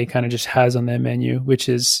cafe kind of just has on their menu,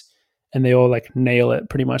 and they all like nail it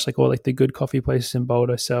pretty much, like all like the good coffee places in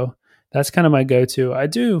Boulder. So that's kind of my go-to. I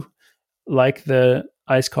do like the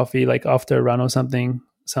iced coffee like after a run or something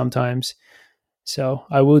sometimes. So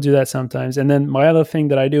I will do that sometimes. And then my other thing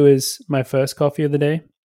that I do is my first coffee of the day.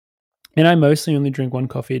 And I mostly only drink one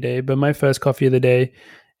coffee a day, but my first coffee of the day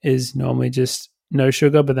is normally just no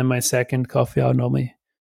sugar. But then my second coffee, I'll normally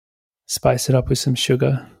spice it up with some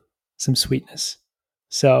sugar, some sweetness.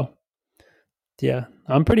 So yeah,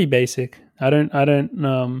 I'm pretty basic. I don't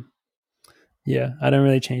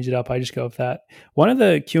really change it up. I just go with that. One of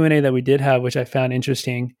the Q&A that we did have, which I found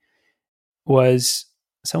interesting, was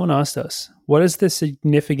someone asked us, what is the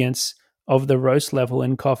significance of the roast level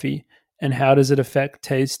in coffee, and how does it affect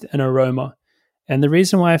taste and aroma? And the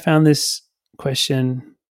reason why I found this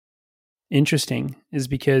question interesting is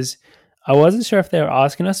because I wasn't sure if they were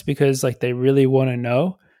asking us because like they really want to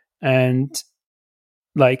know, and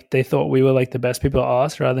like they thought we were like the best people to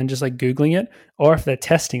ask rather than just like Googling it, or if they're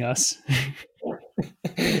testing us.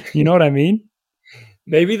 You know what I mean?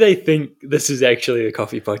 Maybe they think this is actually a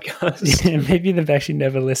coffee podcast. Yeah, maybe they've actually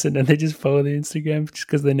never listened and they just follow the Instagram just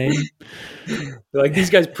because the name. They're like, these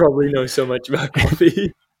guys probably know so much about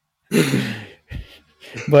coffee.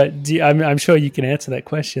 But I'm sure you can answer that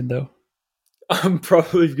question though. I'm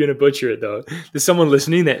probably going to butcher it though. There's someone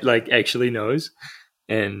listening that like actually knows,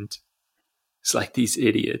 and it's like these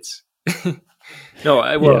idiots. No,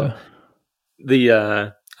 I was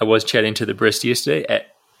chatting to the barista yesterday at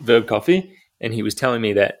Verb Coffee, and he was telling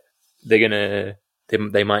me that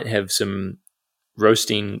they might have some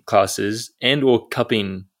roasting classes and or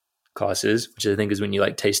cupping classes, which I think is when you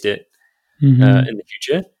like taste it in the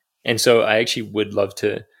future. And so I actually would love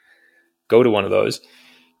to go to one of those,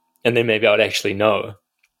 and then maybe I would actually know.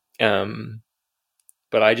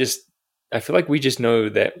 But I feel like we just know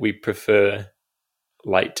that we prefer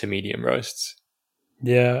light to medium roasts.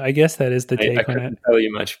 Yeah, I guess that is the take I on couldn't it. tell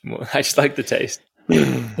you much more. I just like the taste.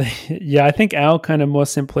 Yeah, I think our kind of more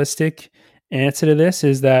simplistic answer to this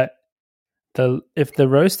is that if the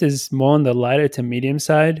roast is more on the lighter to medium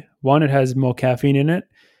side, one, it has more caffeine in it,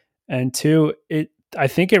 and two, I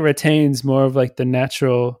think it retains more of like the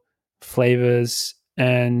natural flavors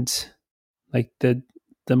and like the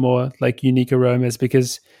more like unique aromas,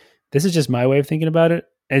 because this is just my way of thinking about it.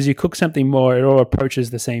 As you cook something more, it all approaches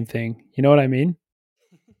the same thing. You know what I mean?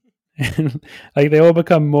 Like they all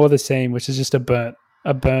become more the same, which is just a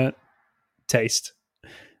burnt taste.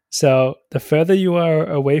 So the further you are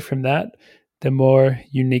away from that, the more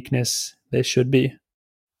uniqueness there should be.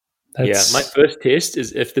 My first test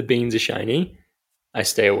is if the beans are shiny, I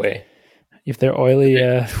stay away. If they're oily,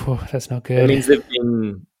 that's not good. That means they've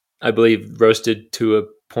been I believe, roasted to a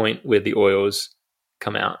point where the oils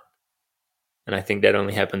come out. And I think that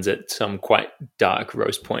only happens at some quite dark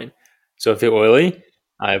roast point. So if they're oily,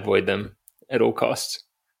 I avoid them at all costs.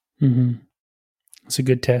 Mm-hmm. It's a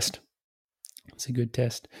good test. It's a good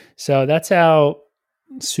test. So that's our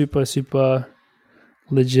super, super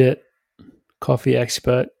legit coffee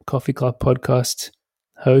expert, Coffee Club podcast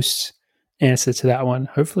host answer to that one.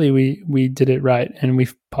 Hopefully we did it right and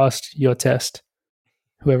we've passed your test,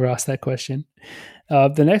 whoever asked that question.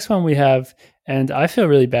 The next one we have, and I feel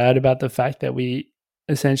really bad about the fact that we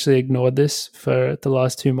essentially ignored this for the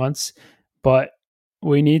last 2 months, but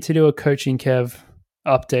we need to do a Coaching Kev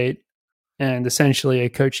update and essentially a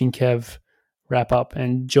Coaching Kev wrap up.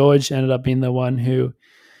 And George ended up being the one who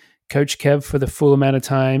coached Kev for the full amount of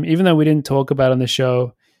time. Even though we didn't talk about it on the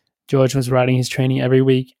show, George was writing his training every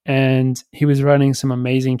week and he was running some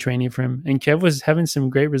amazing training for him. And Kev was having some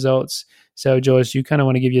great results. So, George, you kind of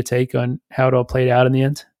want to give your take on how it all played out in the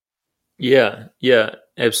end? Yeah,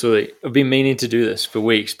 absolutely. I've been meaning to do this for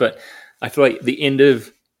weeks, but I feel like the end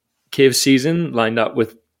of Kev's season lined up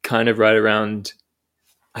with kind of right around,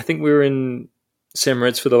 I think we were in St.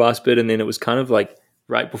 Moritz for the last bit, and then it was kind of like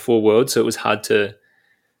right before Worlds, so it was hard to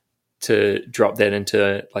drop that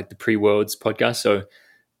into like the pre-Worlds podcast. So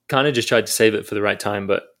kind of just tried to save it for the right time,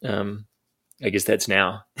 but I guess that's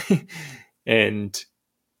now. And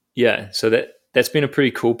yeah, so that's been a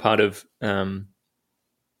pretty cool part of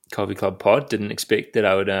Coffee Club Pod. Didn't expect that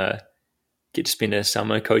I would get to spend a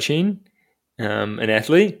summer coaching an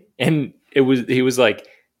athlete, and he was like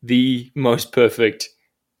the most perfect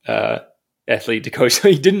athlete to coach. So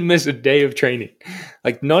he didn't miss a day of training,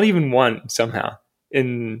 like not even one somehow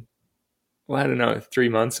in, well, I don't know, 3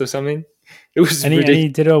 months or something. It was and he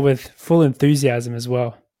did it with full enthusiasm as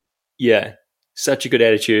well. Yeah, such a good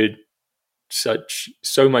attitude,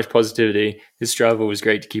 so much positivity. His Strava was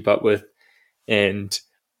great to keep up with, and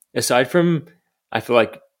aside from, I feel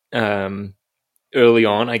like early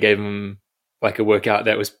on I gave him like a workout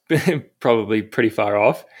that was probably pretty far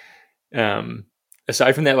off.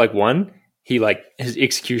 Aside from that, like one, his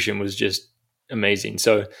execution was just amazing.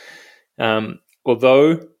 So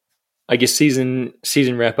although I guess season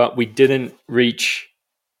wrap up, we didn't reach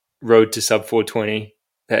road to sub 420.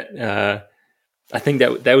 That I think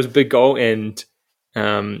that was a big goal, and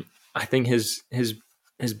I think his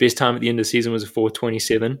best time at the end of the season was a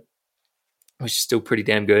 427, which is still pretty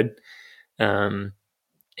damn good.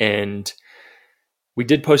 And we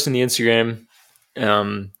did post on the Instagram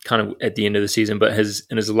kind of at the end of the season, but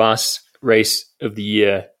in his last race of the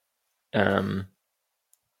year, a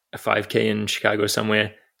 5K in Chicago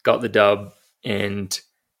somewhere, got the dub and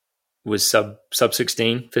was sub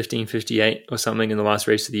 16, 15:58 or something in the last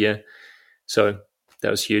race of the year. So that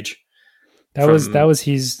was huge. That was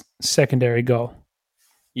his secondary goal.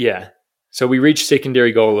 Yeah. So we reached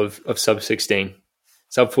secondary goal of sub 16.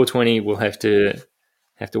 Sub 420, we'll have to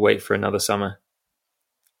wait for another summer.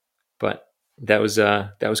 But that was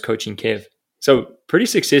coaching Kev. So pretty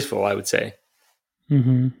successful, I would say.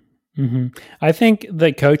 Mm-hmm. Mm-hmm. I think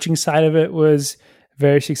the coaching side of it was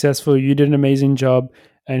very successful. You did an amazing job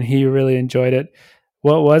and he really enjoyed it.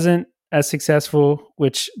 What wasn't as successful,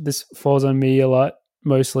 which this falls on me a lot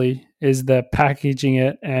mostly, is the packaging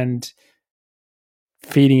it and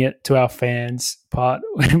feeding it to our fans part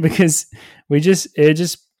because it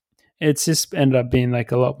just ended up being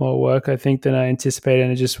like a lot more work, I think, than I anticipated.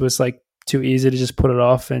 And it just was like too easy to just put it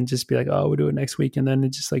off and just be like, oh, we'll do it next week. And then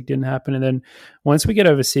it just like didn't happen. And then once we get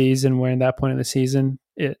overseas and we're in that point of the season,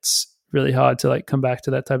 it's really hard to like come back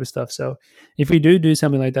to that type of stuff. So if we do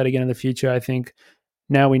something like that again in the future, I think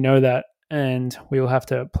now we know that and we will have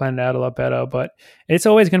to plan it out a lot better. But it's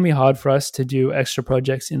always going to be hard for us to do extra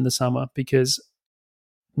projects in the summer because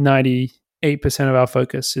 98% of our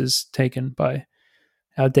focus is taken by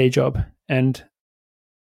our day job. And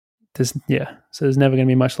so there's never going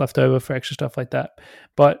to be much left over for extra stuff like that.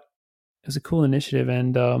 But it was a cool initiative.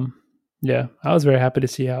 And I was very happy to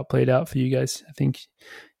see how it played out for you guys. I think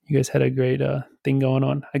you guys had a great thing going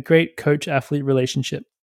on, a great coach-athlete relationship.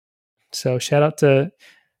 So shout out to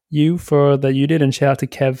you for that you did, and shout out to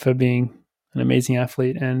Kev for being an amazing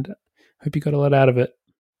athlete, and hope you got a lot out of it.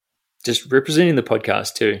 Just representing the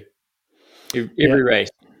podcast too. Every race.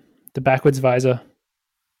 The backwards visor.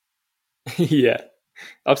 Yeah.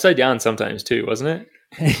 Upside down sometimes too, wasn't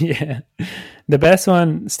it? Yeah. The best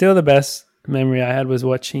memory I had was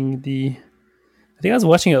watching I think I was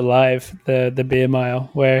watching it live, the beer mile,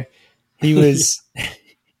 where he was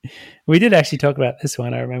we did actually talk about this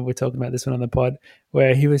one. I remember we talking about this one on the pod,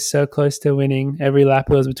 where he was so close to winning. Every lap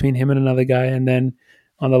was between him and another guy, and then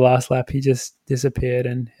on the last lap he just disappeared,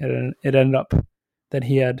 and it ended up that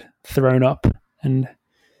he had thrown up and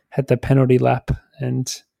had the penalty lap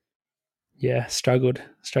and struggled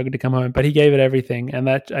to come home. But he gave it everything, and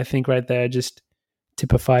that, I think, right there just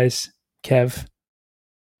typifies Kev,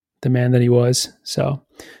 the man that he was. So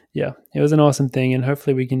yeah, it was an awesome thing, and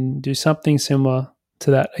hopefully we can do something similar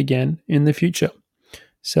to that again in the future.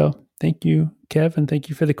 So thank you, Kev, and thank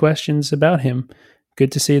you for the questions about him.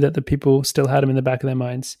 Good to see that the people still had him in the back of their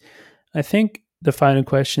minds. I think the final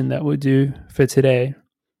question that we'll do for today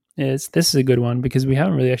this is a good one because we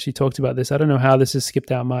haven't really actually talked about this. I don't know how this has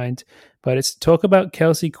skipped our mind, but it's talk about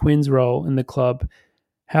Kelsey Quinn's role in the club.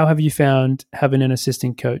 How have you found having an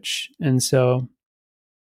assistant coach? And so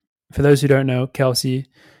for those who don't know, Kelsey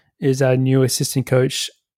is our new assistant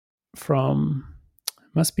coach from,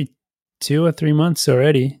 must be 2 or 3 months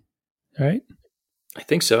already, right? I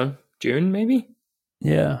think so. June, maybe?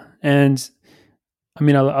 Yeah. And I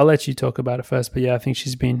mean, I'll let you talk about it first, but yeah, I think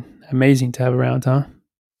she's been amazing to have around, huh?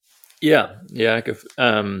 Yeah.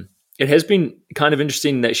 It has been kind of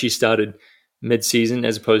interesting that she started mid-season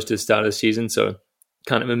as opposed to the start of the season. So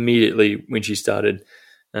kind of immediately when she started,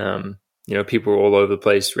 people were all over the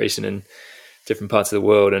place racing in different parts of the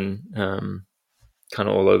world and kind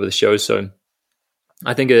of all over the show. So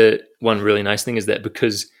I think one really nice thing is that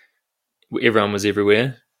because everyone was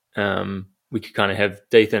everywhere, we could kind of have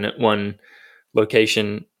Dathan at one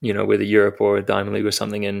location, whether Europe or a Diamond League or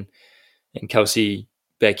something, and Kelsey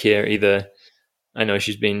back here. Either I know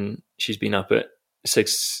she's been up at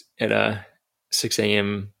 6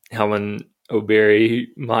 a.m. Helen O'Berry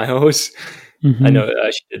miles. Mm-hmm. I know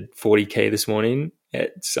she did 40K this morning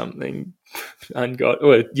at something ungodly.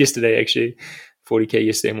 Or yesterday actually, 40K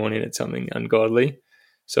yesterday morning at something ungodly.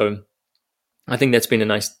 So I think that's been a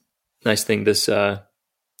nice thing this in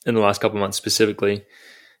the last couple of months specifically.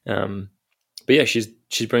 But yeah, she's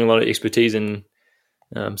bringing a lot of expertise in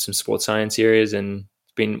some sports science areas, and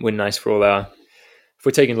it's been nice for all our. If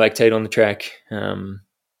we're taking lactate on the track,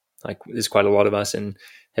 like there's quite a lot of us, and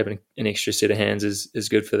having an extra set of hands is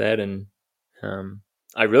good for that. And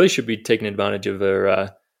I really should be taking advantage of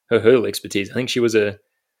her hurdle expertise. I think she was a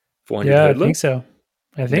 400 hurdler. I think so.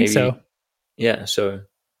 Maybe. So. Yeah, so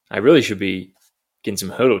I really should be getting some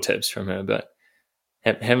hurdle tips from her, but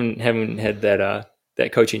haven't had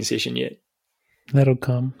that coaching session yet. That'll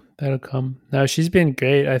come. No, she's been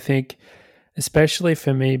great, I think, especially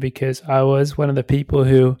for me, because I was one of the people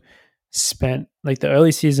who spent, like, the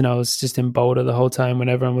early season, I was just in Boulder the whole time when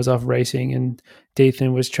everyone was off racing, and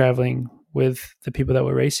Dathan was traveling with the people that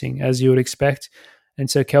were racing, as you would expect. And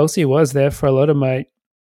so Kelsey was there for a lot of my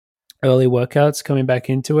early workouts coming back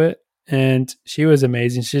into it, and she was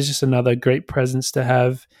amazing. She's just another great presence to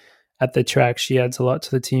have at the track. She adds a lot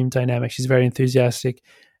to the team dynamic. She's very enthusiastic,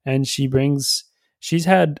 and she's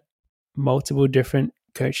had multiple different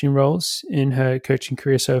coaching roles in her coaching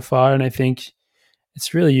career so far, and I think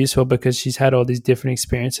it's really useful because she's had all these different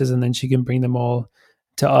experiences, and then she can bring them all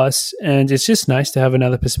to us, and it's just nice to have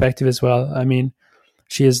another perspective as well. I mean,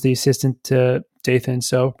 she is the assistant to Dathan,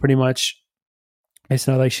 so pretty much it's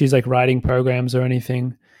not like she's like writing programs or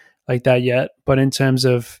anything like that yet, but in terms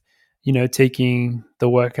of, taking the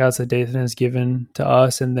workouts that Dathan has given to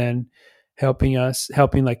us and then helping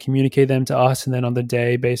like communicate them to us, and then on the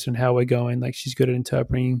day, based on how we're going, like she's good at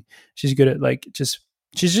interpreting, she's good at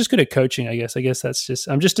she's just good at coaching, I guess that's just,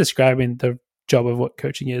 I'm just describing the job of what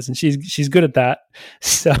coaching is, and she's good at that.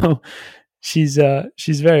 So she's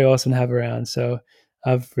very awesome to have around. So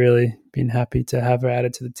I've really been happy to have her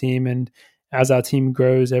added to the team, and as our team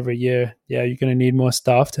grows every year, you're going to need more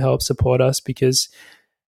staff to help support us because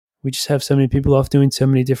we just have so many people off doing so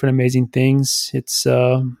many different amazing things. It's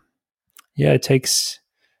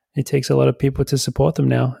it takes a lot of people to support them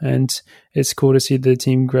now, and it's cool to see the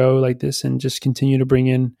team grow like this and just continue to bring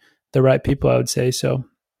in the right people, I would say. So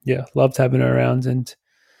yeah, loved having her around, and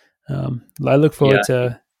I look forward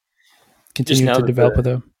to continuing to develop with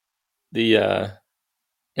her.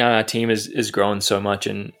 Our team is growing so much,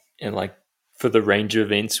 and like for the range of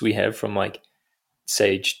events we have, from like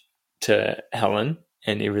Sage to Helen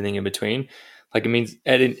and everything in between, like it means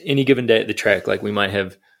at any given day at the track, like we might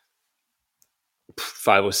have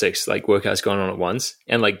 5 or 6 like workouts going on at once,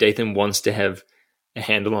 and like Dathan wants to have a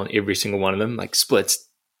handle on every single one of them, like splits,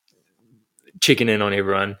 checking in on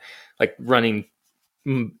everyone, like running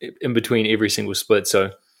in between every single split.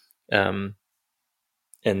 So and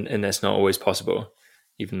that's not always possible,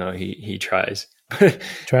 even though he tries. But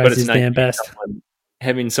it's nice damn best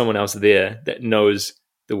having someone else there that knows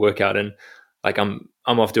the workout, and like I'm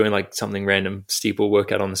off doing like something random steeple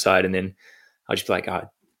workout on the side, and then I'll just be like,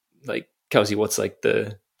 like Kelsey, what's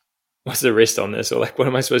the rest on this, or like what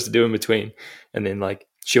am I supposed to do in between? And then like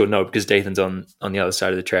she'll know because Dathan's on the other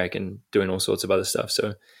side of the track and doing all sorts of other stuff.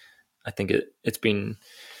 So I think it's been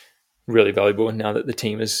really valuable now that the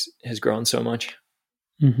team has grown so much.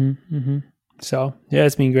 So yeah,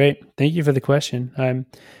 it's been great. Thank you for the question. I'm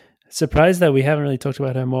surprised that we haven't really talked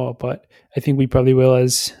about her more, but I think we probably will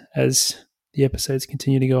as the episodes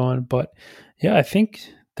continue to go on. But yeah, I think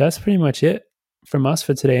that's pretty much it from us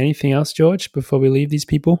for today. Anything else, George, before we leave these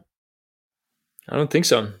people? I don't think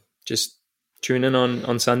so. Just tune in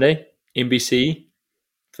on Sunday, NBC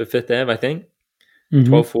for Fifth Ave, I think,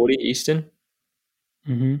 12:40 Eastern.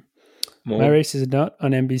 My race is not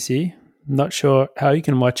on NBC. Not sure how you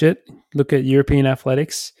can watch it. Look at European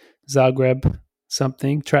Athletics, Zagreb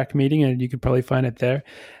something, track meeting, and you could probably find it there.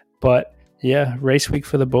 But yeah, race week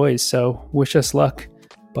for the boys. So wish us luck.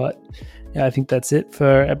 But yeah, I think that's it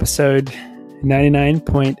for episode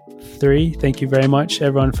 99.3. Thank you very much,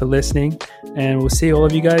 everyone, for listening. And we'll see all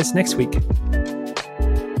of you guys next week.